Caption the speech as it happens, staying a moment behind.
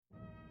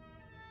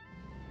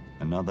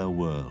Another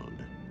world,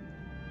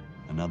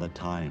 another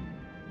time,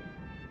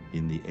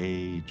 in the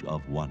age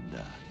of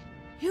wonder.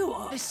 You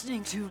are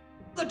listening to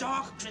The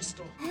Dark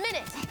Crystal.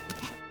 Minute!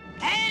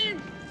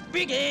 And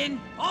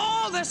begin,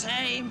 all the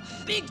same,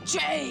 big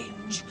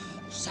change.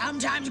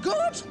 Sometimes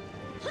good,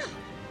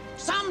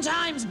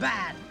 sometimes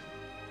bad.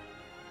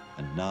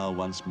 And now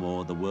once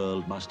more the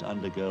world must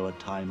undergo a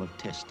time of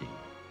testing.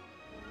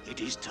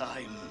 It is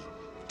time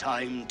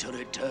to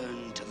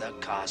return to the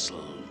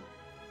castle.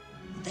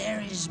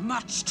 There is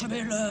much to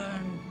be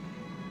learned,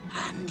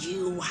 and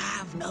you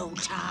have no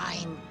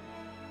time.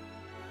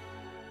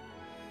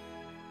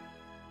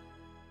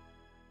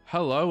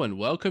 Hello and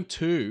welcome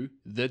to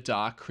The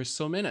Dark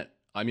Crystal Minute.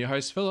 I'm your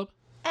host, Philip.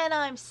 And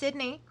I'm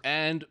Sydney.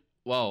 And,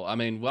 well,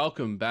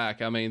 welcome back.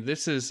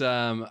 This is,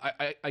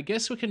 I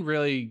guess we can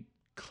really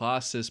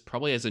class this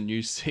probably as a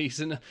new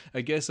season,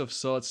 I guess, of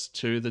sorts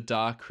to The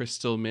Dark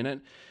Crystal Minute.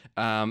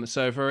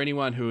 So for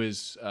anyone who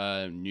is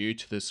new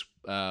to this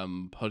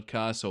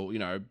podcast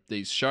or,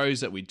 these shows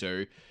that we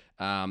do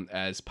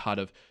as part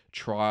of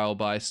Trial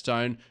by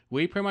Stone,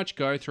 we pretty much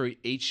go through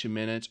each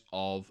minute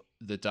of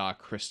The Dark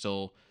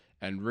Crystal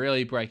and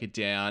really break it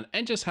down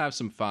and just have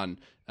some fun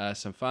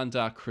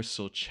Dark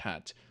Crystal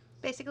chat.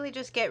 Basically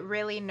just get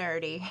really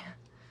nerdy.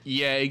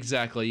 Yeah,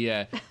 exactly.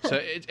 Yeah. So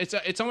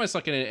it's almost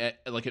like an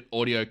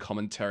audio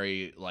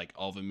commentary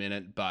of a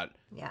minute, but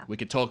yeah, we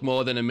could talk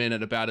more than a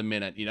minute about a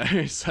minute,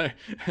 So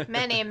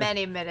many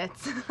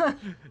minutes.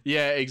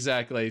 Yeah,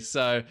 exactly.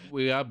 So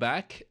we are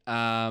back,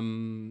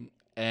 and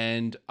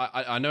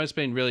I know it's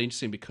been really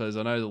interesting because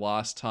I know the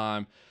last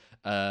time,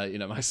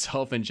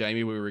 myself and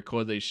Jamie we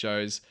recorded these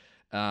shows,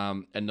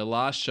 and the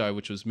last show,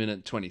 which was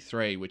minute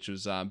 23, which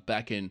was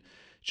back in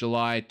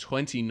July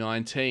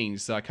 2019.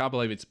 So I can't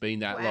believe it's been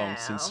that long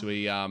since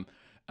we, were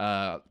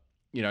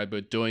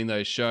doing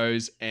those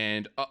shows.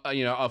 And,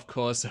 of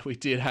course, we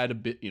did had a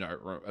bit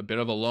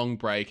of a long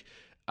break.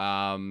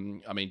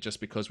 Just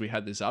because we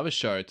had this other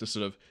show to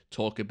sort of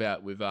talk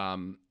about with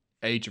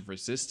Age of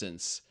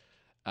Resistance.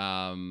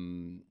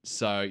 And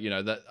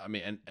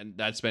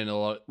that's been a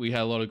lot. We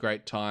had a lot of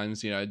great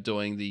times,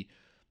 doing the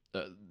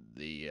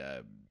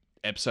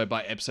episode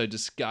by episode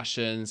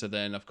discussions, and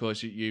then of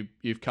course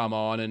you've come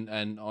on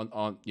and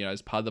on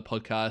as part of the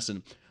podcast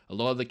and a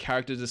lot of the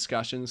character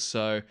discussions.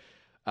 So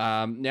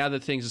now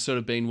that things have sort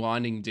of been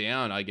winding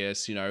down, I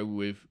guess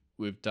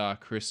with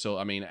Dark Crystal,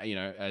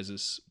 as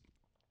is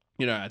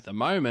at the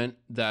moment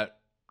that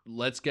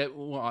let's get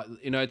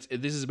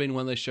this has been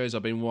one of those shows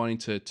I've been wanting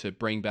to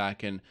bring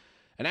back and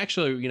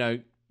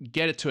actually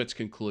get it to its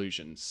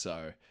conclusion.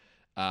 So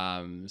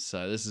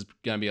this is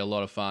going to be a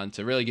lot of fun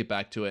to really get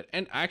back to it.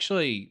 And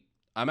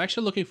I'm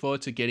actually looking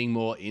forward to getting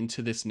more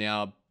into this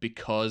now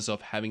because of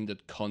having the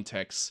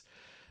context,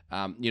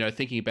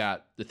 thinking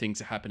about the things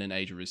that happen in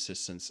Age of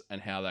Resistance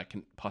and how that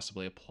can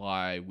possibly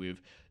apply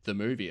with the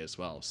movie as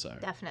well. So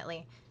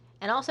definitely.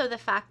 And also the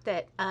fact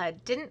that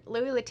didn't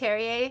Louis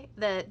Leterrier,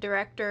 the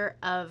director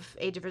of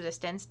Age of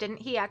Resistance, didn't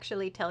he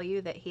actually tell you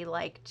that he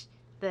liked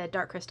the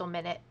Dark Crystal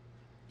Minute?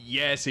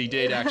 Yes, he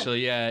did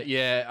actually.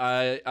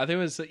 Yeah. I think it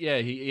was. Yeah,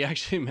 he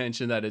actually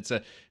mentioned that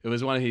it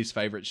was one of his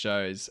favorite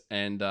shows,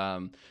 and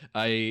I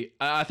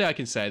think I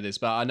can say this,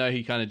 but I know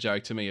he kind of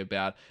joked to me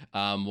about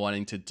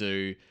wanting to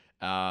do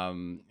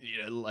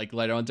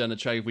later on down the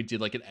track if we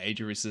did an Age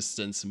of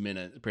Resistance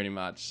minute, pretty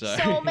much.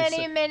 So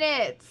many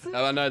minutes.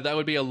 I know that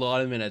would be a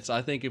lot of minutes.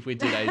 I think if we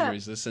did Age of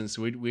Resistance,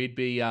 we'd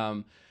be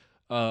that'd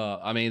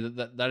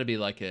be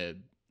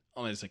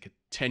almost like a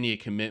 10-year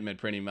commitment,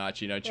 pretty much,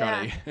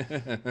 trying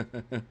to...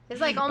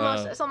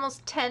 It's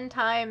almost 10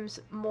 times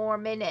more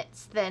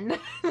minutes than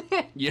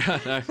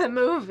the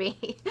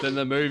movie. Than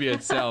the movie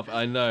itself,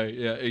 I know.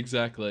 Yeah,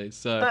 exactly.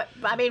 So,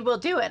 but we'll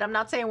do it. I'm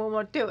not saying we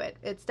won't do it.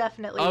 It's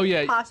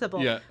definitely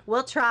possible. Yeah.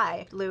 We'll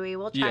try, Louis.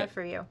 We'll try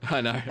for you.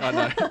 I know.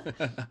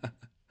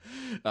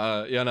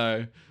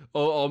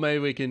 Or maybe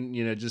we can,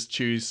 just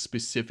choose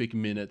specific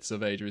minutes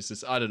of Age of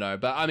Resistance. I don't know,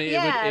 but it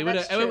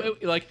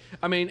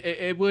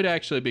would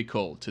actually be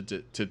cool to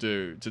do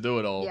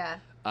it all. Yeah.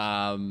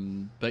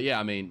 But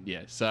yeah,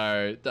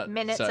 So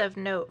minutes of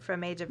note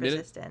from Age of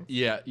Resistance.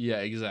 Yeah,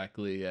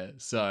 exactly. Yeah.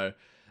 So,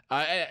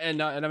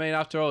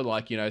 after all,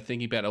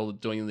 thinking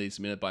about doing these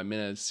minute by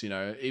minutes,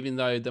 even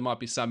though there might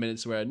be some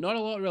minutes where not a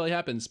lot really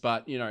happens,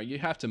 but you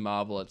have to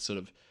marvel at sort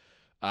of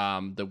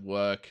the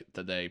work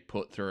that they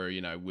put through,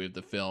 with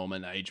the film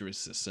and Age of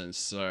Resistance.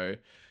 So,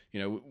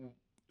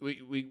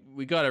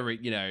 we got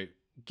to,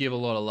 give a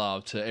lot of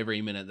love to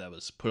every minute that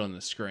was put on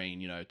the screen,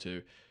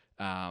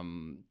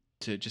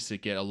 to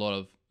get a lot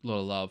of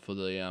love for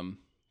the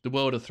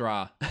world of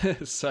Thra,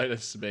 so to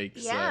speak.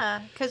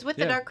 Yeah, because with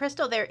the Dark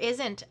Crystal, there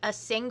isn't a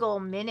single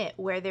minute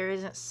where there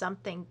isn't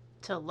something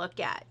to look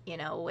at,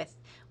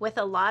 with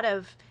a lot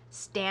of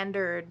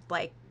standard,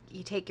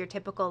 you take your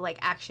typical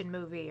action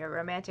movie or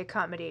romantic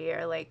comedy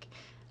or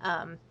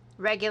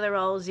regular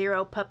old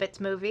zero puppets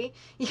movie.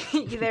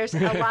 There's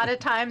a lot of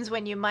times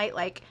when you might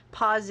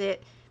pause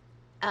it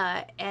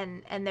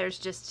and there's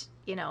just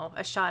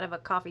a shot of a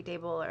coffee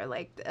table or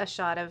a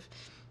shot of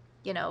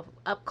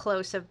up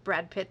close of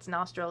Brad Pitt's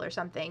nostril or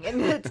something,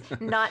 and it's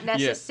not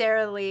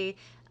necessarily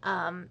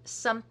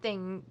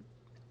something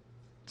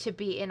to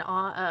be in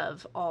awe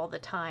of all the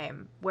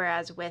time.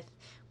 Whereas with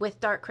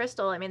Dark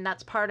Crystal, I mean,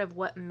 that's part of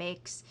what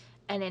makes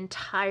an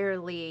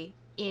entirely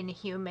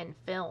inhuman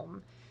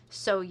film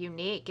so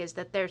unique, is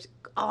that there's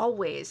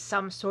always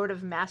some sort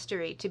of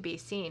mastery to be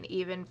seen,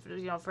 even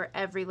for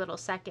every little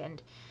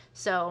second.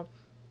 So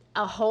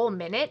a whole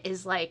minute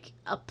is like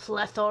a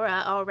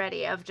plethora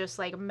already of just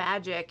like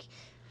magic,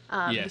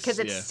 because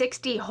it's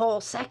 60 whole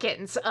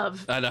seconds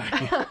of I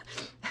know.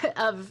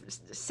 of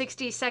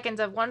 60 seconds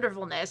of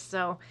wonderfulness.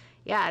 So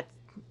I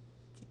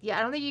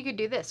don't think you could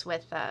do this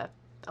with a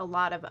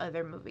lot of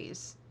other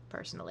movies,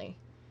 personally.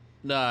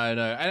 No,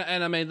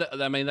 and I mean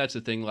that's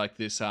the thing. Like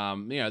this,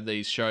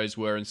 these shows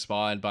were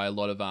inspired by a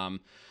lot of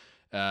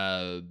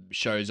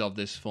shows of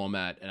this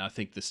format, and I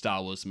think the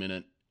Star Wars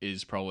Minute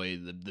is probably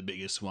the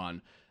biggest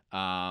one.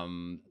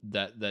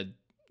 That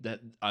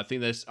I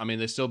think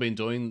they've still been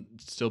doing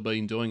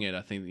it.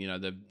 I think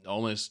they've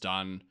almost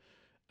done.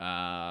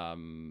 As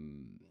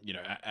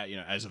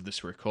of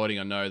this recording,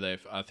 I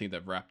think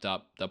they've wrapped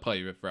up. They'll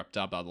probably have wrapped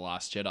up The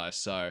Last Jedi.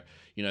 So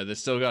they've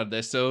still got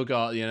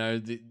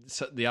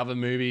the other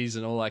movies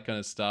and all that kind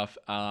of stuff.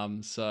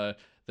 So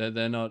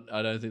they're not.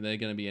 I don't think they're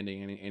going to be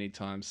ending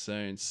anytime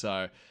soon.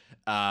 So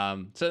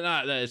no,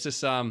 it's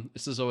just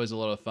this is always a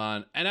lot of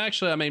fun. And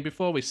actually, I mean,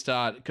 before we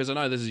start, because I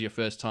know this is your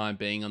first time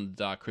being on the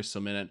Dark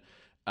Crystal Minute.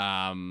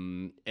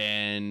 And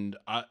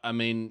I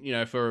mean,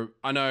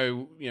 I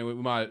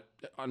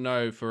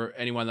know for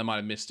anyone that might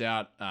have missed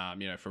out,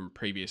 from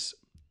previous,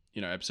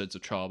 episodes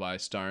of Trial by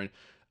Stone.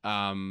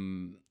 I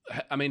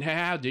mean,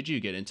 how did you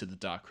get into the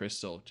Dark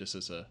Crystal? Just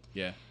as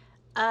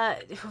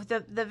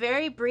the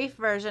very brief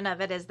version of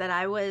it is that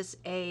I was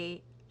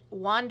a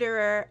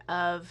wanderer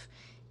of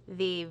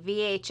the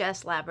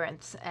VHS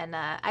labyrinths, and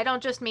I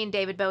don't just mean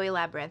David Bowie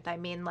Labyrinth. I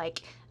mean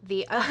like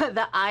the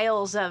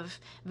aisles of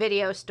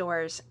video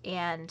stores,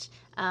 and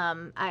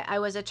I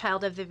was a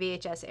child of the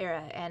VHS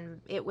era,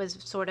 and it was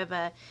sort of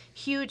a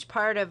huge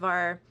part of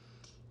our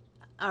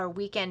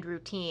weekend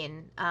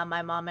routine.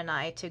 My mom and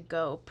I, to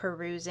go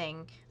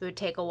perusing, we would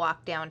take a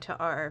walk down to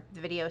our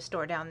video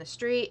store down the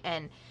street,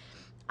 and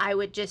I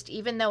would just,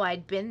 even though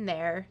I'd been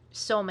there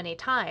so many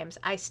times,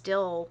 I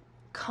still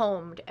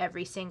combed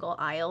every single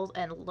aisle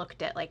and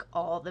looked at like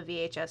all the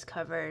VHS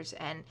covers.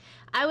 And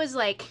I was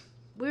like,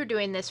 we were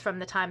doing this from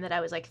the time that I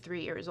was like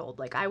 3 years old.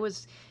 Like I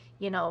was,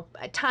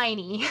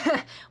 tiny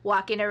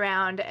walking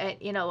around,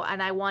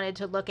 and I wanted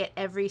to look at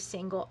every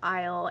single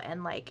aisle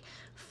and like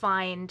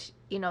find,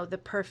 the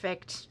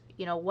perfect,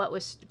 what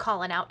was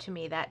calling out to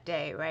me that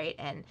day. Right.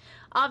 And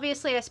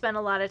obviously I spent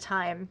a lot of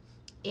time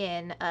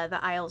in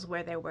the aisles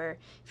where there were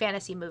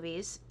fantasy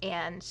movies,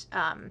 and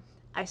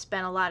I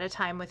spent a lot of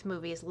time with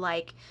movies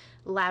like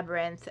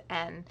Labyrinth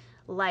and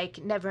like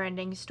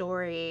Neverending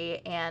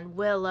Story and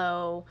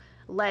Willow,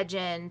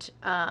 Legend.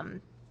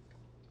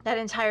 That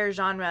entire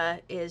genre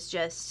is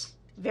just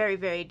very,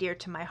 very dear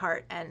to my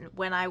heart. And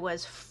when I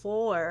was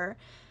 4,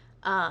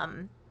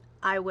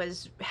 I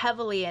was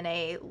heavily in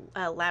a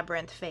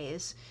Labyrinth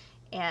phase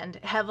and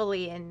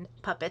heavily in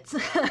puppets.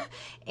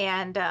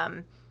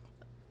 And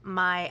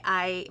my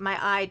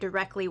eye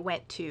directly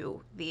went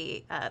to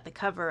the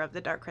cover of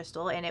the Dark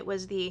Crystal, and it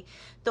was the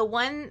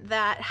one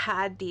that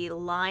had the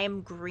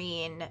lime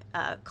green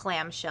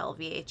clamshell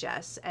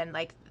VHS, and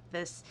like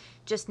this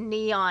just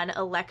neon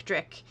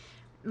electric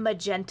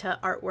magenta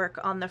artwork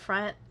on the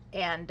front,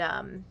 and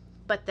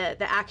but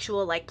the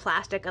actual like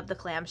plastic of the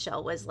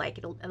clamshell was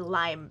like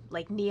lime,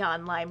 like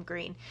neon lime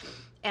green.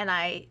 And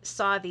I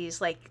saw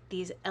these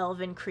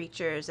elven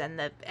creatures and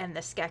the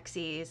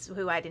Skeksis,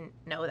 who I didn't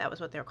know that was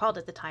what they were called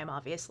at the time,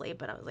 obviously.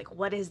 But I was like,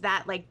 what is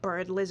that like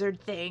bird lizard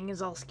thing? Is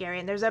all scary.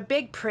 And there's a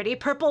big pretty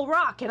purple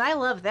rock, and I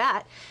love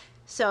that.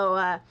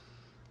 So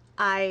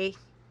I,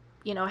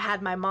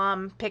 had my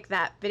mom pick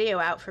that video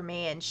out for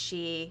me, and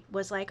she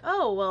was like,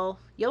 oh, well,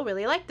 you'll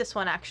really like this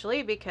one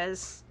actually,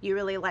 because you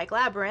really like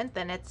Labyrinth,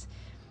 and it's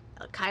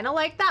kind of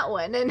like that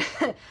one. And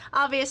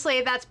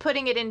obviously that's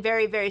putting it in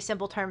very, very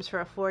simple terms for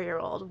a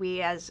 4-year-old.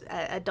 We as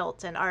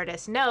adults and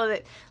artists know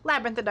that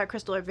Labyrinth and Dark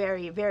Crystal are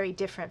very, very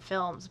different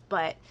films,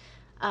 but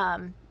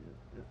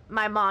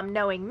my mom,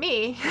 knowing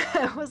me,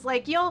 was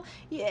like,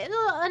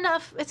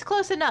 it's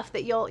close enough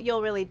that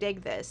you'll really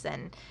dig this.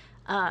 And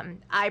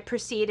I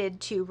proceeded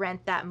to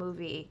rent that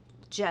movie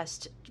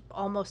just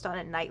almost on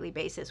a nightly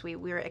basis. We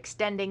were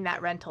extending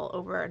that rental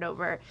over and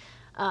over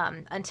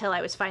until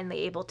I was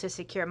finally able to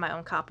secure my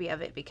own copy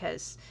of it,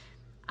 because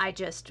I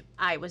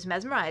was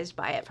mesmerized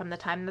by it from the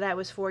time that I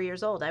was 4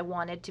 years old. I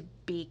wanted to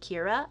be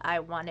Kira. I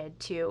wanted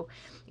to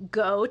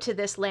go to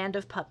this land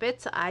of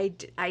puppets. I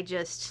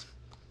just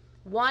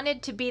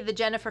wanted to be the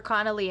Jennifer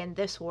Connelly in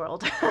this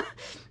world.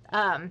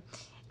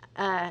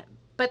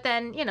 But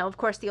then, of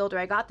course, the older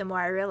I got, the more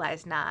I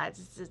realized,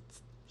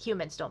 it's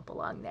humans don't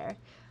belong there.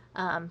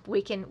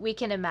 We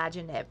can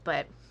imagine it,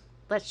 but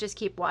let's just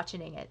keep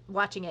watching it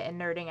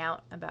and nerding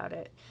out about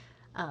it.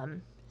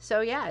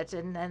 So yeah,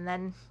 and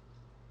then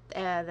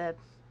the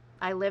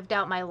I lived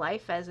out my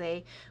life as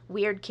a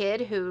weird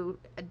kid who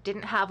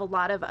didn't have a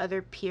lot of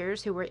other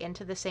peers who were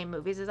into the same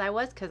movies as I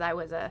was, because I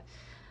was a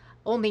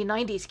only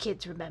 90s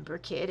kids remember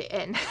kid,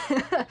 and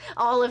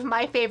all of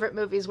my favorite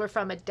movies were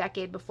from a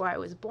decade before I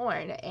was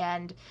born,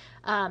 and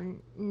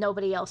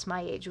nobody else my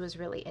age was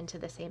really into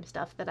the same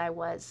stuff that I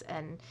was.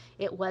 And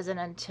it wasn't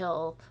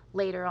until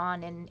later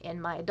on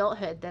in my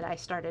adulthood that I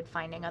started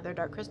finding other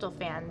Dark Crystal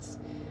fans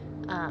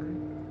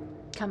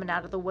coming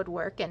out of the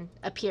woodwork and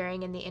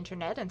appearing in the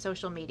internet and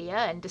social media,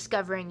 and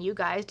discovering you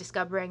guys,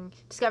 discovering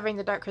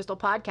the Dark Crystal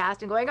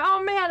podcast, and going,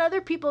 oh man, other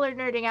people are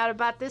nerding out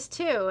about this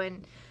too.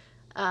 And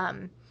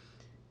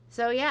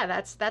so yeah,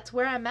 that's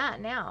where I'm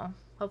at now.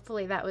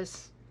 Hopefully that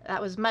was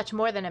much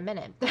more than a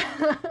minute.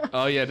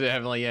 Oh yeah,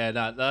 definitely. Yeah,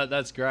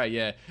 that's great.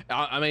 Yeah,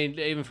 I mean,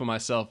 even for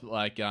myself,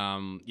 like,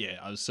 yeah,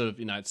 I was sort of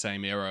in that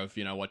same era of,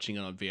 watching it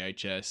on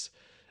VHS,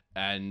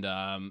 and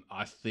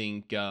I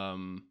think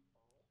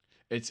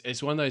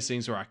it's one of those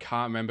things where I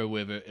can't remember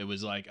whether it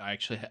was like I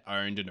actually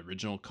owned an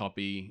original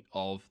copy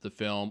of the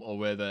film, or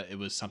whether it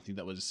was something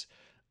that was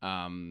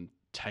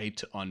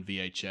taped on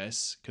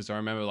VHS, because I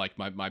remember like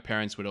my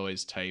parents would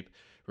always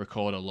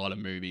record a lot of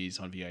movies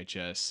on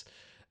VHS,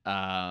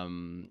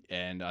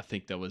 and I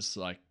think that was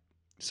like,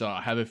 so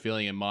I have a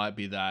feeling it might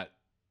be that,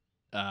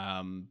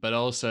 but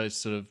also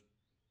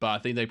but I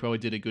think they probably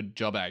did a good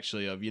job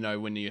actually of,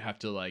 when you have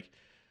to like,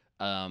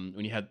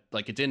 when you had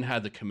like, it didn't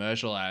have the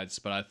commercial ads,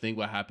 but I think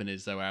what happened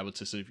is they were able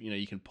to sort of,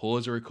 you can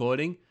pause a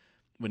recording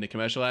when the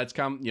commercial ads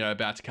come,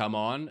 about to come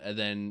on, and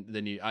then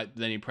you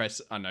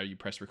press, you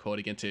press record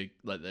again to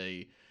let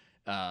the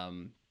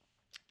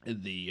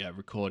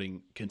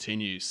recording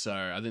continues. So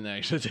I think they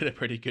actually did a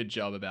pretty good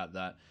job about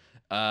that.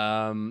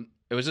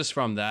 It was just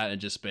from that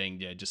and just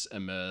being just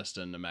immersed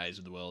and amazed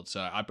with the world.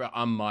 So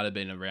I might have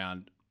been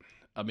around.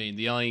 I mean,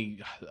 the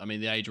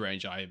age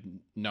range I have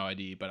no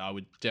idea, but I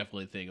would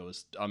definitely think it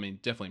was. I mean,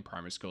 definitely in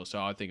primary school.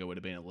 So I think it would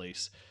have been at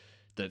least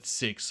that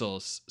 6 to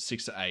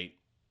 8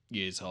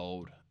 years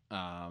old.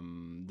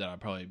 That I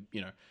probably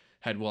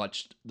had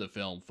watched the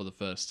film for the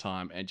first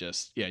time, and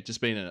just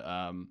been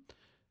a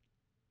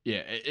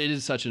it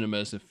is such an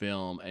immersive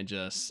film, and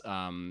just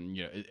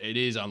it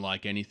is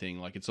unlike anything.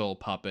 Like, it's all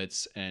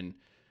puppets, and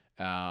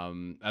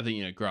I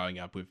think growing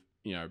up with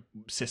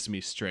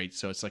Sesame Street,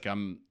 so it's like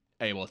I'm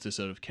able to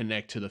sort of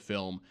connect to the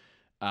film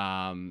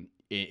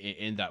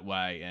in that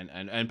way,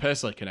 and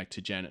personally connect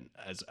to Jen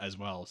as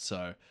well.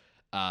 So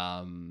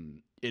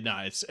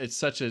it's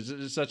such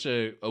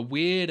a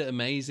weird,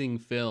 amazing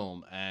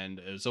film, and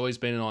it's always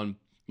been on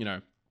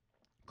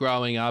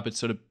growing up. It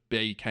sort of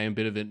became a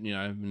bit of it,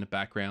 in the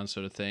background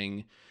sort of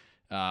thing.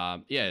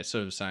 It's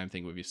sort of the same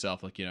thing with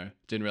yourself. Like,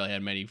 didn't really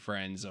have many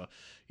friends or,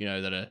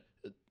 that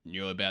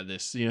knew about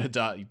this,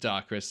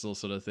 Dark Crystal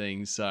sort of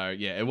thing. So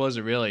yeah, it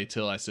wasn't really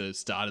till I sort of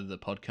started the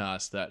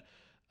podcast that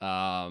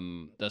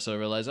sort of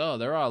realized, oh,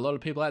 there are a lot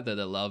of people out there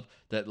that love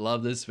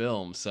this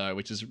film. So,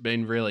 which has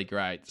been really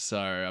great. So,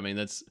 I mean,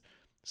 that's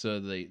sort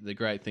of the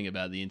great thing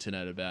about the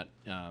internet, about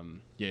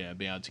being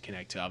able to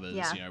connect to others,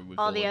 with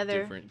all the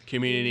other different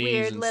communities,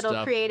 weird and little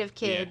stuff. creative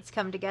kids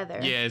come together.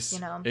 Yes,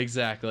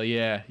 exactly.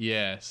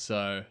 Yeah.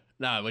 So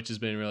which has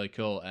been really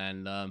cool,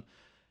 and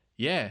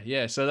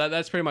so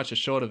that's pretty much a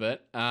short of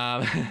it.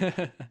 But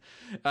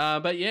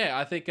yeah,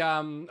 I think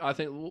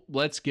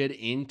let's get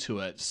into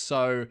it.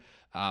 So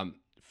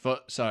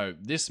so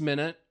this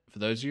minute, for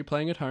those of you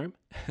playing at home,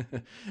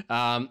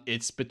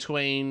 it's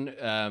between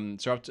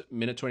so up to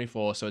minute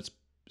 24.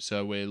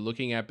 So we're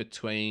looking at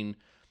between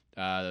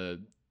the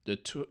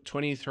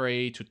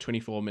 23 to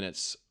 24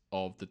 minutes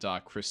of the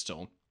Dark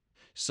Crystal.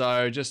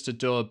 So just to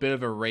do a bit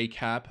of a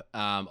recap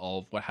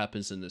of what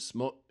happens in this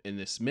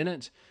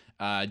minute,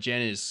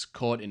 Jen is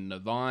caught in the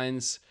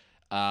vines,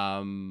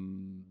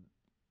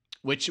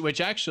 which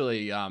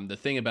actually the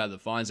thing about the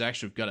vines,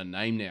 actually have got a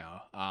name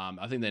now.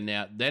 I think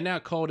they're now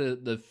called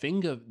the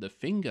finger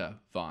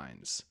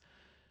vines,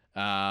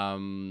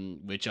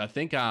 which I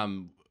think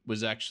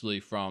was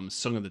actually from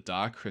Song of the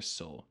Dark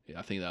Crystal.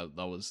 I think that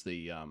was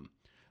I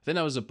think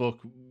that was a book,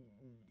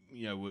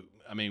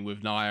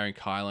 with Naya and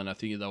Kylan. I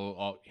think they were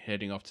all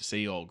heading off to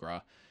see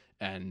Olgra,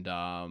 and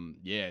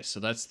so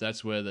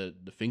that's where the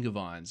finger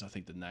vines, I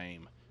think the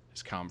name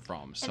has come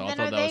from. So and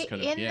I thought that was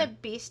kind of the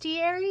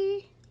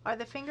bestiary. Are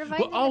the finger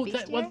vines in the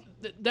bestiary?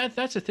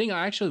 That's the thing.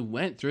 I actually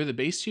went through the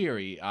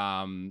bestiary,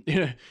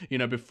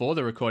 before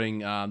the recording,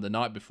 the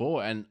night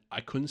before, and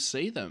I couldn't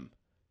see them.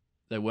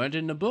 They weren't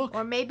in the book.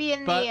 Or maybe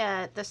in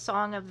the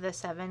Song of the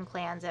Seven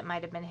Clans, it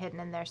might have been hidden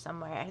in there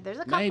somewhere. There's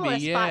a couple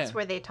of spots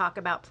where they talk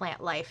about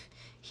plant life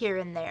here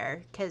and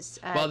there.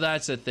 Well,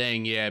 that's the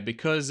thing,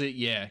 because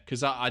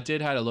I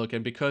did have a look,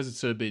 and because it's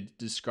sort of been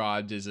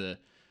described as a,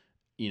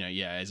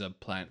 as a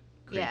plant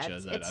creature.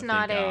 It's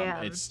not a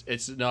beast.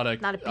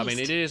 I mean,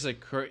 it is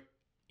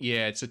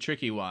it's a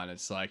tricky one.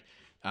 It's like,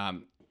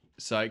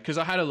 so because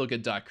I had a look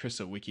at Dark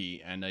Crystal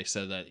Wiki, and they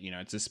said that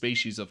it's a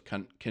species of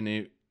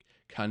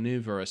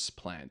carnivorous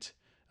plant,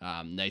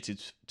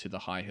 native to the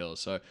high hills.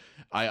 So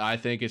I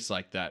think it's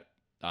like that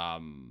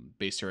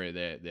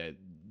bestiary.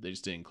 they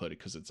just didn't include it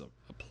because it's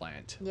a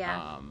plant.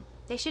 Yeah.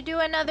 They should do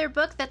another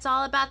book that's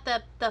all about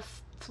the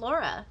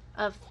flora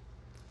of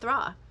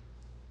Thra.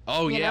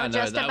 Oh, yeah, no,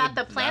 just about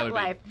the plant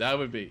life. That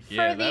would be,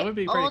 yeah, that would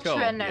be pretty cool. For the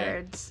ultra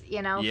nerds,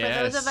 Yes,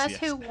 for those of us yes.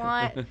 who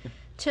want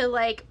to,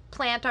 like,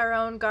 plant our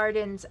own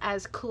gardens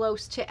as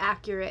close to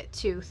accurate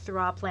to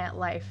Thra plant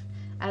life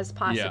as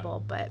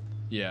possible, but...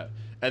 Yeah,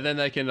 and then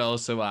they can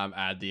also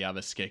add the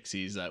other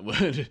Skeksis that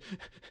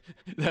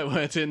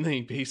weren't in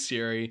the Beast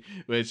series,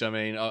 which, I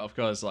mean, of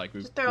course, like...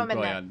 Just throw them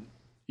in there.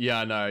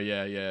 Yeah, no,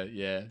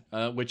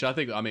 yeah. Which I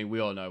think, I mean, we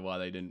all know why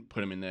they didn't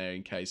put them in there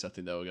in case I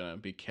think they were going to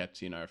be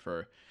kept,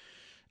 for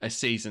a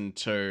season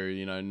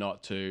 2,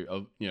 not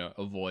to,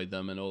 avoid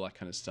them and all that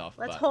kind of stuff.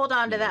 Let's hold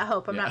on to that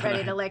hope. I'm not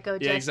ready to let go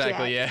just yet. Yeah,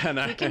 exactly, yeah. I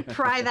know. You can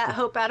pry that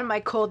hope out of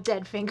my cold,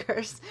 dead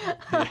fingers.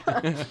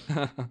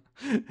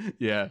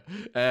 Yeah,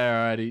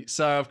 alrighty.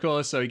 So, of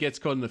course, he gets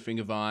caught in the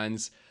finger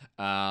vines.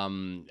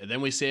 And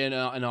then we see an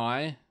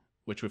eye,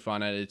 which we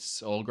find out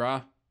it's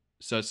Olgra.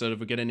 So, sort of,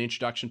 we get an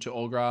introduction to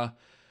Olgra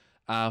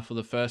for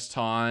the first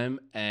time,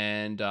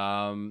 and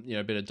a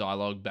bit of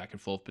dialogue back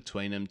and forth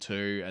between them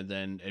two, and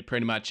then it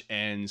pretty much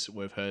ends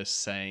with her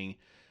saying,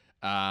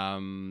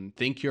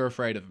 "Think you're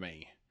afraid of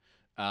me."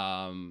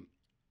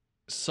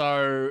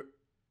 So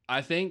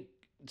I think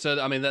so.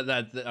 I mean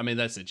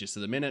that's the gist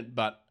of the minute,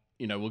 but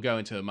we'll go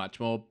into it much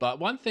more. But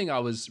one thing I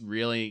was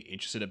really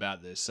interested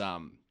about this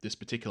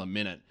particular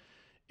minute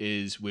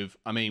is we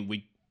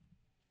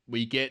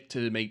get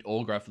to meet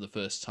Olgra for the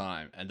first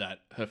time, and that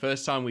her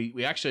first time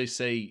we actually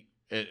see.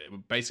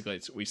 Basically,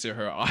 we see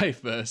her eye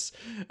first,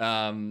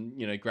 grabbing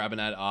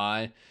that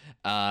eye.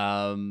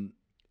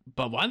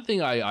 But one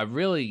thing I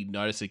really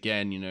notice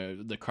again,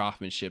 the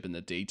craftsmanship and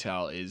the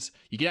detail is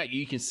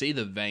you can see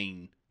the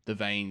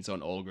veins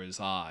on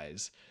Olgra's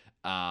eyes,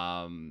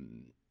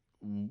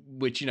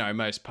 which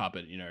most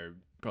puppet,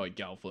 probably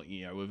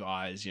Gelfling, with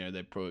eyes,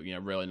 they're probably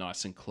really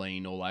nice and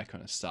clean, all that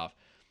kind of stuff.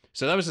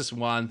 So that was just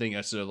one thing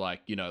I sort of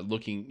like,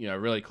 looking,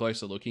 really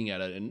closely looking at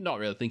it and not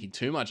really thinking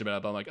too much about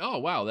it. But I'm like, oh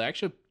wow, they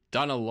actually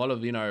done a lot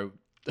of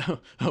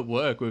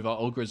work with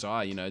Olgra's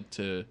eye,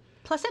 to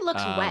plus it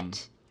looks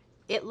wet,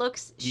 it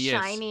looks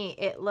shiny,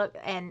 yes.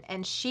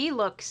 and she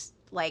looks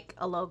like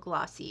a low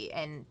glossy,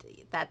 and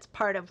that's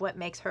part of what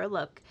makes her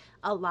look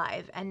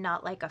alive and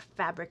not like a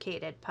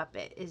fabricated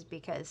puppet, is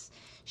because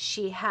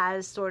she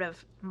has sort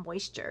of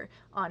moisture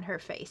on her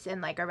face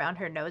and like around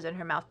her nose and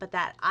her mouth. But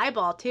that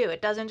eyeball too,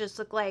 it doesn't just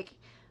look like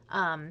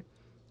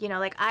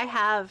like I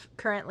have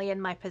currently in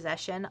my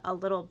possession a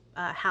little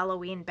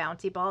Halloween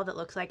bouncy ball that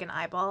looks like an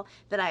eyeball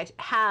that I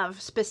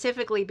have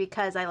specifically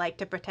because I like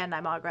to pretend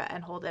I'm Olgra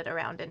and hold it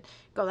around and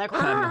go like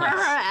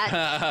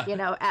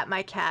at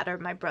my cat or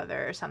my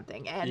brother or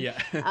something. And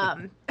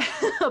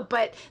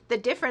but the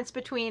difference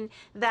between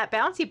that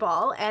bouncy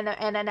ball and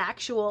an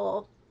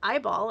actual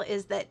eyeball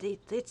is that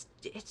it's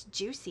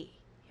juicy.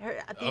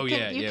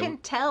 You can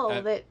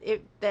tell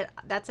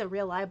that's a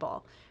real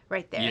eyeball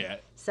right there. Yeah.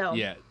 So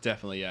yeah,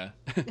 definitely, yeah.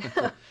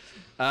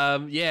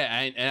 And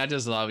I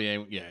just love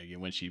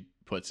when she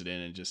puts it in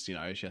and just she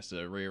has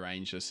to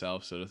rearrange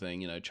herself, sort of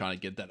thing. Trying to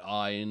get that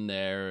eye in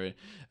there.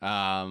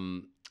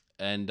 But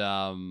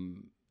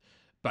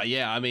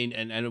yeah, I mean,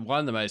 and one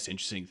of the most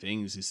interesting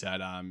things is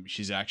that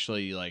she's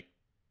actually like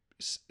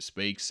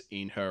speaks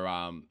in her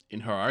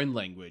own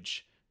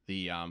language.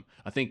 The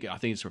I think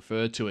it's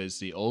referred to as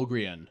the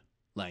Olgrian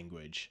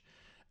language.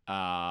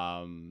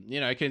 Because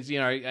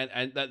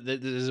and that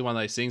this is one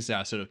of those things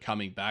now, sort of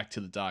coming back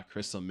to the Dark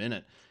Crystal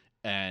minute,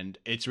 and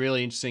it's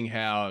really interesting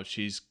how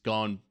she's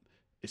gone.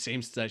 It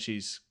seems that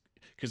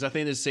because I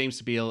think there seems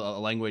to be a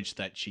language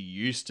that she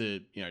used to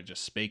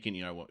just speak in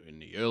in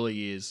the early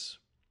years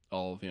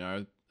of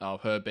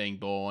of her being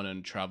born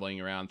and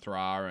traveling around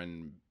Thra,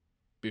 and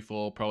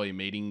before probably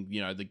meeting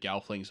the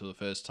Gelflings for the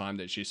first time,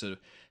 that she sort of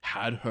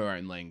had her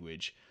own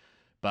language.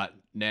 But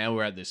now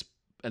we're at this.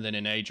 And then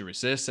in Age of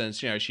Resistance,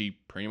 she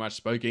pretty much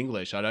spoke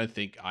English.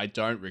 I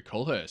don't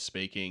recall her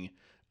speaking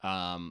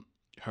her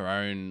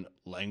own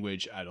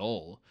language at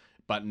all.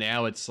 But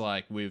now it's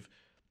like with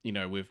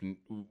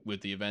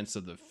the events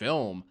of the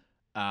film,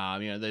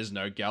 there's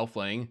no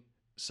Gelfling,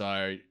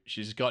 so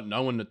she's got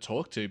no one to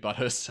talk to but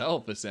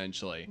herself,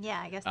 essentially. Yeah,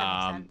 I guess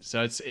that makes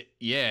sense.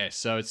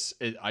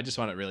 I just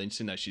find it really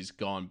interesting that she's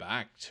gone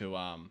back to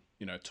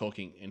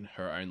talking in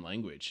her own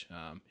language.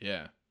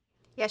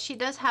 Yeah, she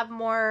does have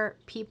more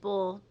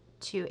people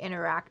to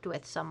interact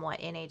with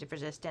somewhat in Age of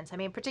Resistance. I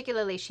mean,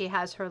 particularly she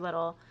has her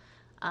little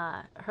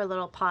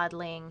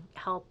podling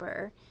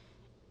helper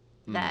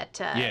that...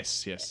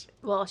 yes.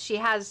 Well, she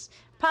has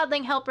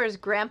podling helper's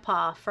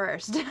grandpa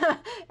first,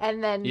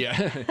 and then...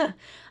 Yeah.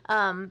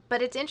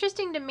 But it's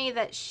interesting to me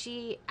that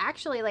she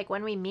actually, like,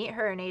 when we meet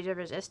her in Age of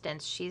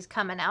Resistance, she's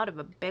coming out of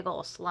a big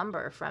old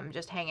slumber from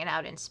just hanging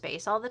out in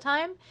space all the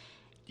time.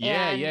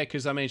 Yeah,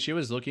 because I mean, she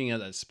was looking at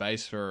that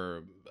space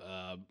for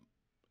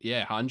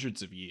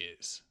hundreds of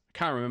years. I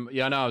can't remember.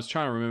 Yeah, no, I was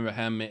trying to remember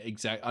how many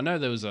exact. I know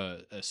there was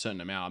a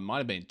certain amount. It might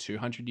have been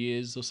 200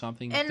 years or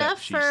something.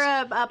 Enough for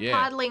a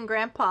podling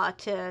grandpa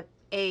to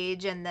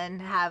age and then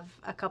have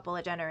a couple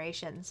of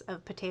generations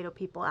of potato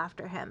people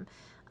after him.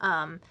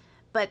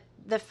 But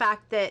the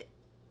fact that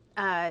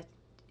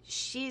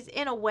she's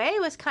in a way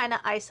was kind of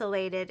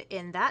isolated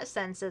in that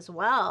sense as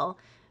well,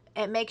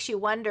 it makes you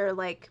wonder,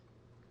 like,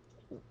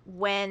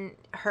 when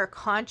her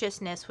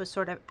consciousness was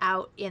sort of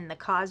out in the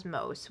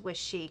cosmos, was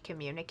she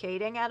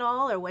communicating at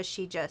all, or was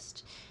she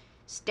just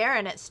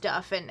staring at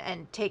stuff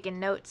and taking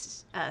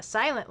notes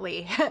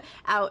silently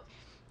out,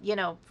 you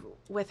know,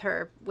 with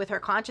her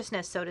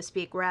consciousness, so to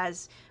speak?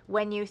 Whereas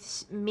when you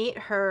meet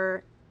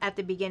her at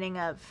the beginning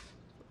of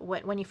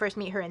when you first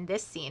meet her in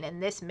this scene, in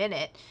this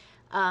minute,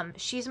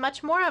 she's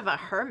much more of a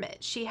hermit.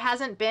 She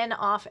hasn't been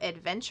off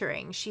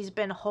adventuring. She's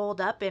been holed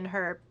up in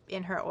her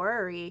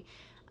orrery,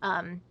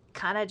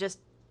 kind of just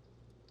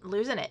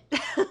losing it.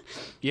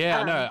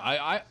 Yeah, no,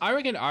 I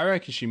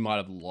reckon she might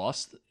have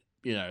lost,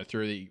 you know,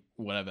 through the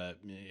whatever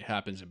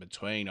happens in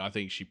between. I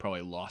think she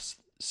probably lost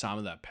some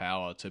of that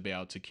power to be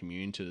able to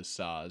commune to the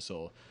stars,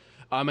 or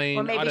I mean,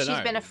 or maybe I don't she's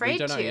know. been afraid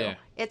to. Know, yeah.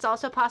 It's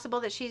also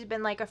possible that she's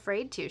been like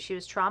afraid to. She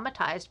was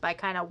traumatized by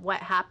kind of what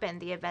happened,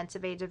 the events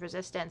of Age of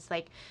Resistance.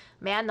 Like,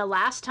 man, the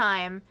last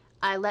time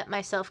I let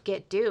myself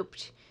get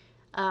duped,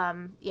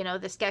 you know,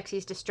 the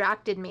Skeksis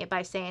distracted me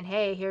by saying,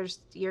 hey, here's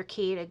your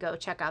key to go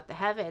check out the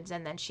heavens.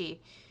 And then she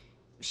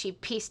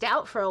pieced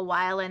out for a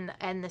while, and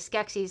the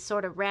Skeksis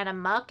sort of ran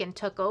amok and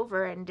took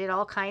over and did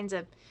all kinds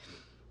of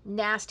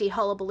nasty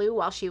hullabaloo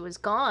while she was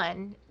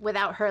gone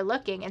without her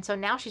looking. And so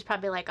now she's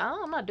probably like,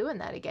 oh, I'm not doing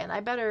that again. I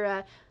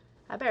better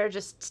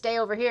just stay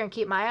over here and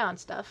keep my eye on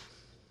stuff.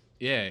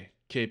 Yeah,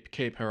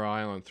 keep her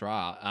eye on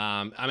Thra.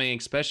 I mean,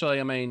 especially,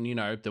 I mean, you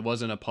know, there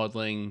wasn't a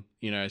podling,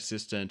 you know,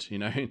 assistant, you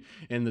know,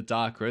 in the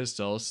Dark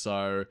Crystal.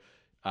 So,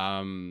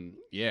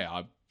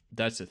 yeah,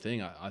 that's the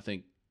thing. I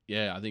think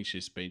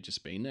she's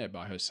been there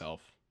by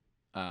herself.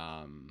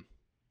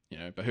 You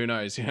know, but who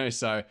knows, you know?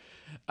 So,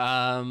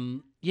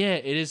 yeah,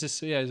 it is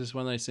just, it's just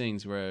one of those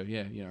things where,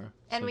 yeah, you know.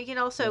 And so, we can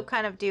also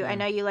kind of do, I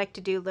know you like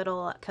to do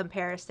little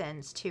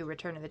comparisons to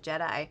Return of the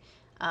Jedi.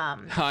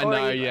 I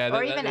know,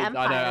 or even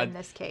Empire in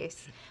this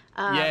case.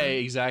 Yeah,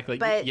 exactly.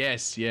 But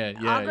yes, yeah.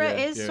 Agra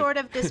is sort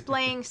of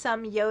displaying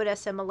some Yoda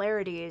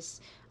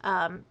similarities,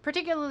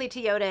 particularly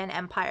to Yoda in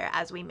Empire,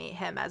 as we meet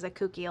him as a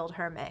kooky old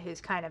hermit who's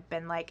kind of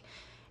been like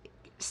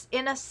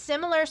in a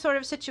similar sort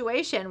of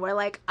situation where,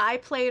 like, I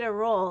played a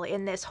role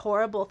in this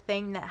horrible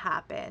thing that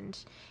happened,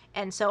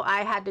 and so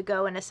I had to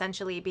go and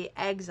essentially be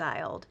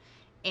exiled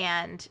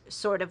and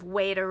sort of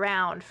wait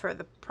around for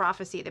the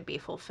prophecy to be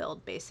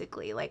fulfilled,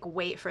 basically, like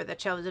wait for the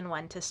chosen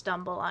one to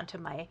stumble onto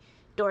my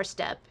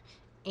doorstep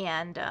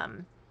and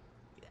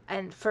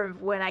for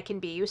when I can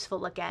be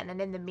useful again, and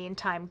in the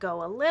meantime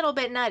go a little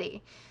bit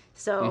nutty.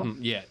 So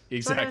yeah,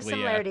 exactly. Sort of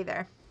similarity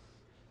there.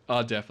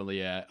 Oh, definitely,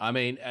 yeah. I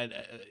mean, and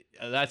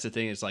that's the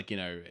thing. Is like, you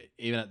know,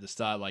 even at the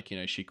start, like, you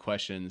know, she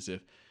questions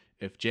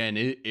if Jen,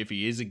 if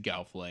he is a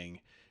Gelfling,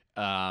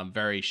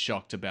 very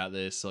shocked about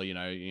this, or you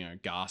know,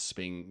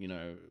 gasping, you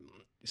know,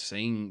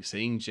 seeing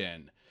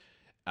Jen.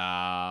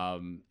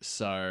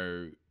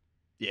 So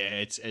yeah,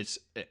 it's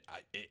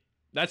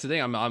that's the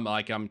thing.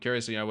 I'm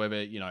curious, you know,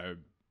 whether, you know,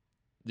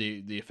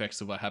 the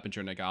effects of what happened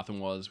during Agarthan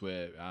was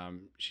where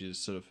she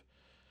just sort of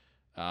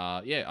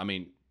I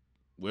mean,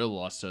 Will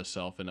lost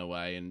herself in a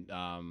way, and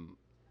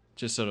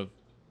just sort of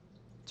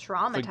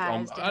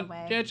traumatized in a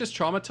way. Yeah, just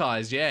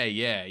traumatized.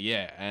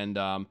 Yeah.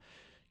 And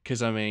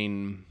because I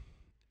mean,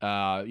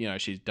 you know,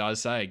 she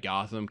does say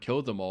Gartham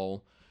killed them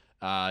all.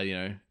 You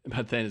know,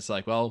 but then it's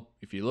like, well,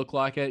 if you look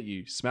like it,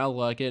 you smell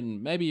like it,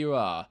 and maybe you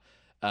are.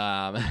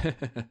 Yeah.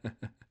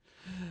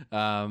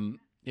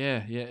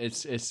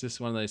 It's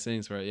just one of those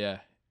things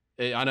where,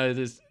 I know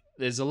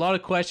there's a lot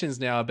of questions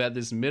now about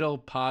this middle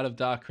part of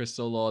Dark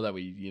Crystal lore that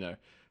we, you know,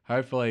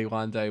 hopefully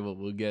one day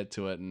we'll get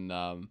to it, and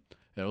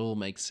it all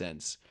makes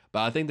sense.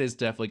 But I think there's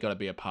definitely got to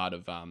be a part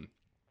of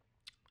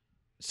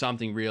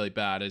something really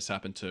bad has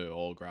happened to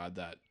Olgrad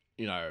that,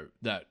 you know,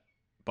 that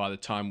by the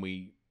time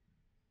we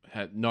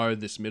know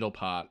this middle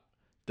part,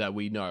 that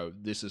we know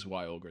this is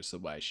why Olgra's the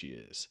way she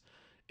is.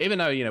 Even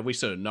though, you know, we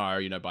sort of know,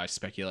 you know, by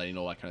speculating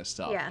all that kind of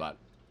stuff. Yeah. But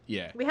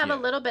yeah. We have a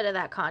little bit of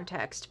that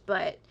context,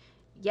 but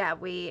yeah,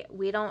 we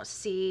don't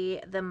see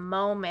the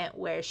moment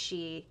where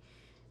she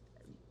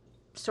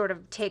sort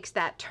of takes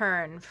that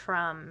turn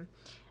from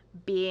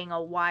being a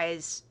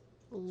wise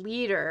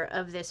leader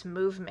of this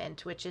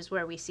movement, which is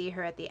where we see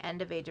her at the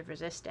end of Age of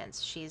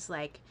Resistance. She's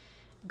like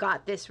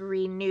got this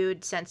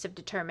renewed sense of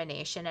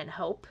determination and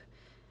hope.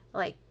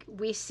 Like,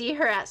 we see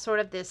her at sort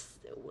of this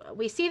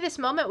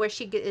moment where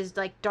she is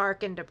like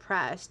dark and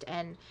depressed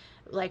and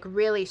like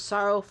really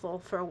sorrowful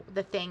for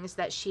the things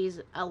that she's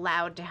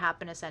allowed to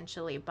happen,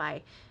 essentially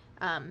by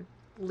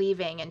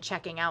leaving and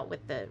checking out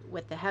with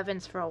the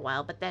heavens for a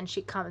while. But then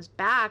she comes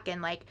back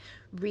and like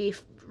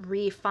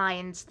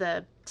refines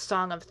the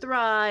Song of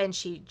Thra, and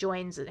she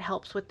joins and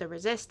helps with the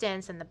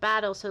resistance and the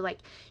battle. So like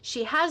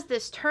she has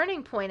this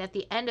turning point at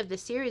the end of the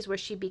series where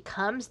she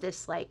becomes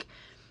this like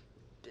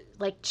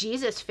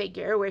Jesus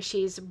figure, where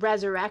she's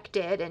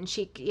resurrected and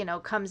she, you know,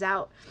 comes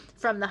out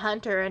from the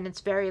hunter, and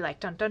it's very like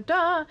dun dun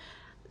dun.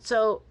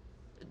 So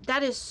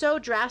that is so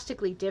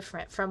drastically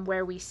different from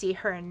where we see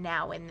her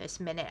now in this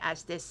minute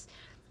as this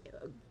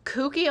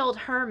kooky old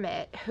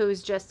hermit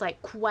who's just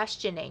like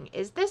questioning,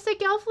 is this a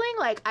gelfling?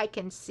 Like, I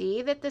can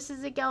see that this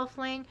is a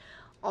gelfling.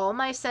 All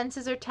my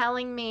senses are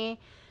telling me,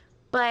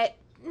 but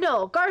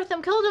no,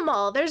 Gartham killed them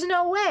all. There's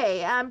no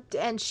way.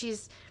 And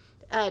she's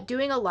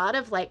doing a lot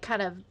of like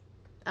kind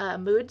of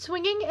mood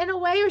swinging in a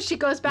way, where she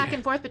goes back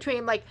and forth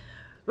between like,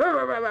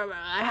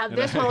 I have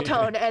this whole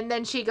tone, and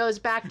then she goes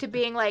back to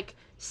being like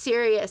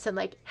serious and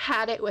like,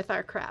 had it with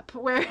our crap,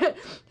 where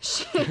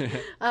she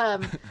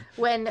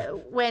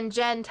when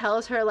Jen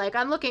tells her like,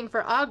 I'm looking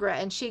for Agra,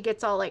 and she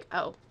gets all like,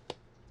 oh,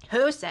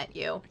 who sent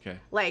you? Okay.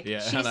 Like, Yeah,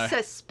 she's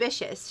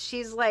suspicious.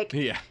 She's like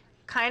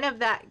kind of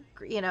that,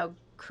 you know,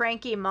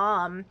 cranky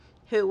mom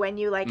who, when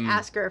you like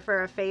ask her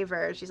for a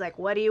favor, she's like,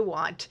 what do you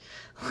want?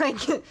 Like,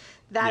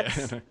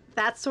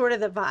 that's sort of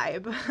the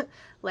vibe.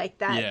 Like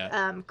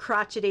that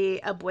crotchety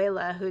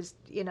abuela who's,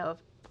 you know,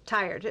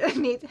 tired. I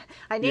need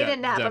a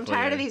nap. I'm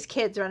tired of these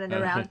kids running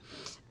around.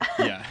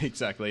 Yeah,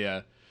 exactly.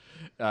 Yeah,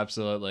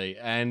 absolutely.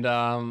 And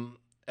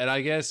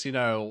I guess, you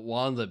know,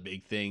 one of the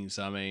big things,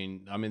 I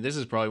mean, this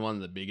is probably one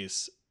of the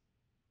biggest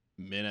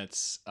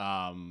minutes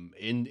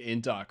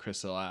in Dark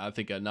Crystal. I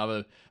think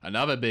another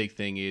big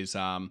thing is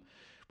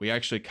we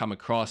actually come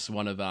across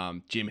one of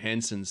Jim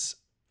Henson's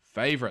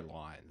favorite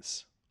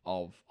lines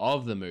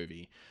of the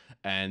movie.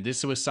 And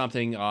this was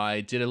something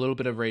I did a little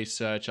bit of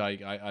research.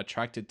 I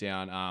tracked it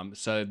down.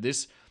 So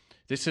this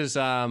is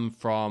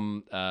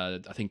from I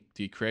think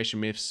the Creation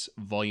Myths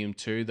Volume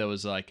 2. There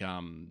was like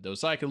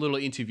a little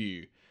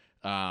interview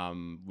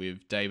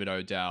with David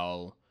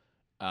O'Dowd,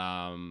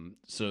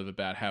 sort of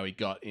about how he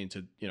got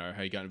into, you know,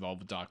 how he got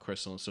involved with Dark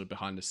Crystal and sort of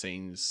behind the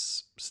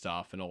scenes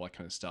stuff and all that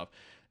kind of stuff.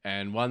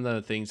 And one of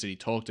the things that he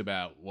talked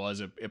about was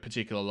a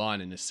particular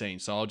line in the scene.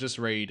 So I'll just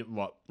read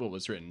what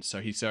was written.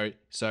 So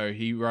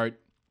he wrote,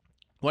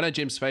 one of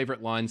Jim's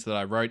favorite lines that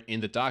I wrote in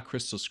the Dark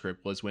Crystal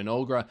script was when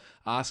Olgra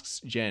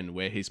asks Jen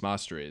where his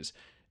master is,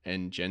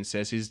 and Jen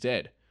says he's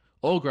dead.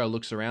 Olgra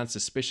looks around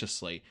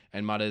suspiciously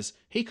and mutters,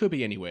 he could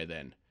be anywhere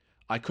then.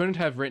 I couldn't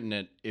have written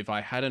it if I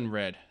hadn't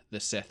read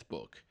the Seth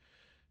book.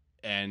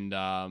 And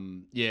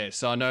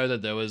so I know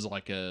that there was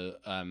like a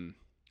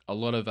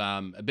lot of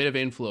a bit of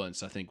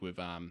influence, I think, with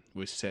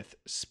Seth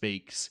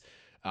Speaks,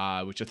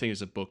 which I think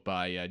is a book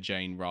by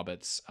Jane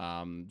Roberts.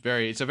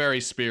 It's a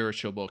very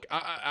spiritual book.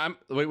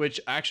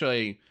 Which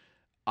actually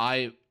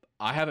I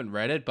haven't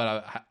read it,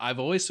 but I've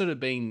always sort of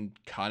been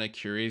kind of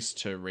curious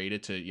to read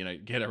it, to, you know,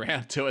 get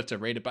around to it, to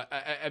read it. But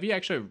have you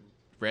actually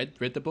read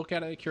the book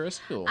out of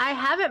curiosity? Or? I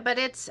haven't, but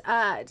it's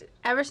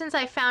ever since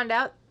I found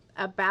out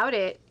about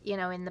it, you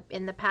know,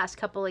 in the past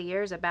couple of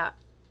years, about,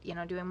 you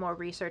know, doing more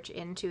research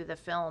into the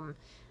film.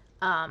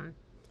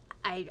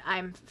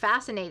 I'm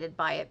fascinated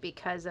by it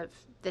because of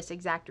this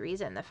exact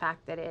reason, the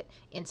fact that it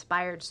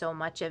inspired so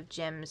much of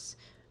Jim's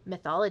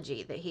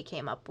mythology that he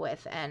came up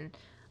with. And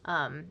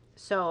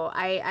so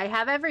I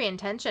have every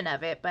intention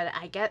of it, but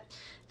I get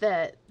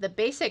the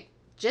basic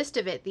gist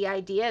of it, the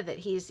idea that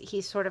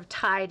he's sort of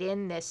tied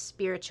in this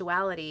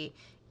spirituality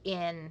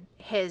in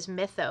his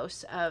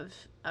mythos of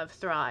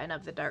Thra and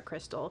of the Dark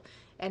Crystal,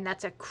 and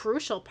that's a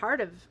crucial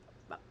part of,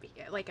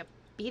 like, a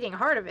beating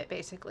heart of it,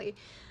 basically.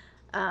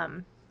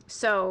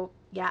 So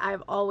yeah,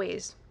 I've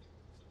always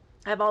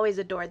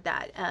adored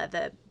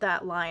that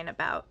line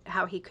about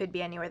how he could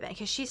be anywhere then,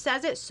 because she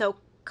says it so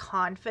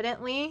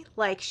confidently,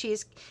 like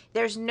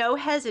there's no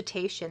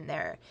hesitation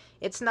there.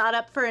 It's not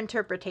up for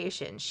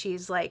interpretation.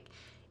 She's like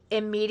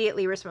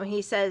immediately responding.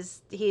 He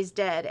says he's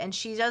dead, and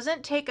she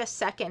doesn't take a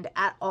second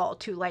at all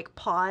to like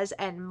pause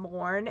and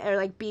mourn or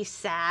like be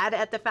sad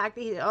at the fact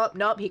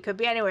that he could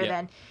be anywhere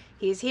then.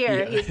 He's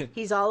here.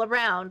 He's all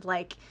around,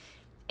 like.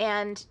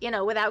 And, you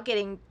know, without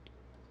getting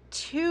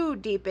too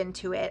deep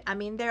into it, I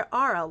mean, there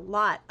are a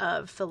lot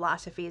of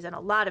philosophies and a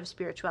lot of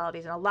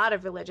spiritualities and a lot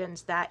of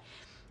religions that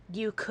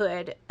you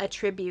could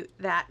attribute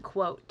that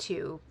quote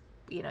to.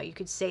 You know, you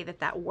could say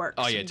that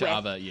works with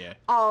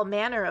all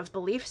manner of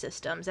belief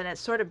systems. And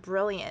it's sort of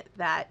brilliant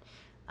that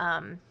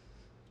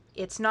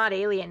it's not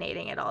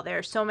alienating at all. There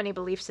are so many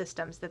belief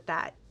systems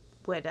that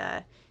would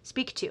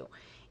speak to.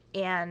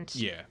 And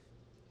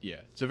yeah,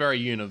 it's a very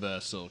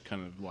universal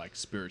kind of like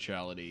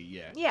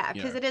spirituality. Yeah,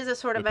 because it is a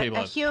sort of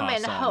a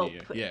human hope.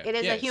 It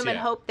is a human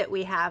hope that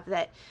we have,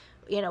 that,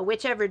 you know,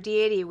 whichever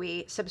deity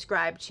we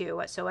subscribe to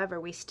whatsoever,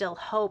 we still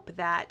hope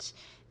that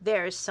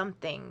there's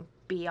something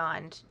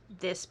beyond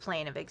this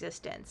plane of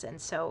existence.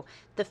 And so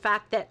the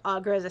fact that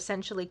Agra is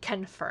essentially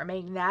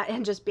confirming that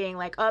and just being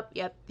like, oh,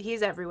 yep,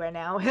 he's everywhere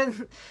now.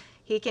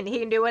 He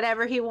can do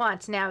whatever he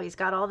wants now. He's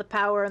got all the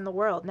power in the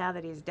world now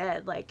that he's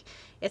dead. Like,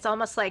 it's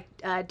almost like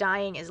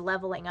dying is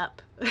leveling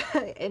up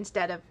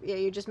instead of,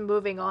 you're just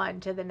moving on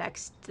to the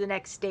next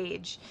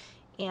stage.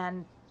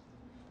 And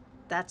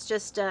that's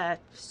just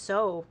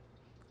so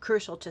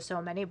crucial to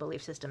so many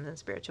belief systems and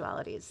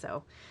spiritualities.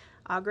 So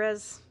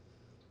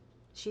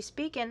she's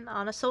speaking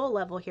on a soul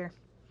level here.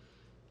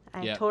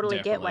 I totally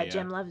get why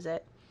Jim loves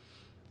it.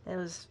 It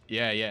was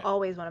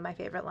always one of my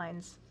favorite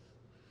lines.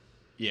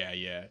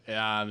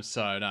 Yeah.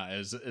 So no, it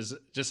was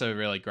just a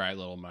really great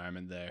little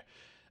moment there.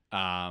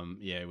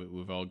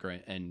 With Olga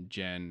and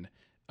Jen.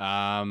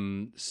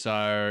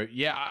 So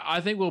yeah,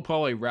 I think we'll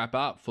probably wrap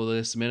up for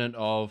this minute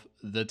of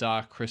the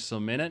Dark Crystal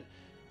Minute.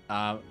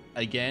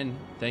 Again,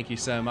 thank you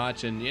so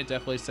much, and yeah,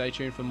 definitely stay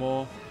tuned for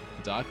more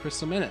Dark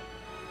Crystal Minute.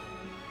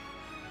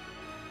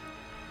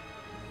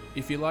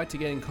 If you'd like to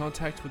get in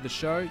contact with the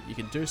show, you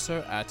can do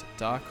so at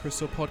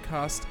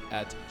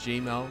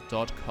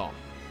darkcrystalpodcast@gmail.com.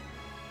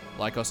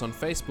 Like us on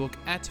Facebook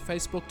at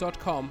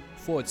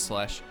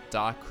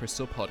facebook.com/Dark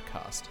Crystal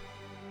Podcast.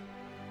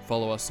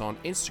 Follow us on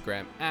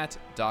Instagram at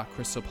Dark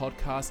Crystal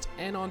Podcast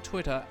and on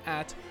Twitter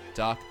at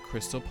Dark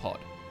Crystal Pod.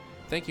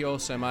 Thank you all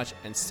so much,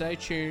 and stay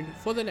tuned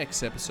for the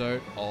next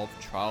episode of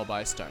Trial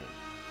by Stone.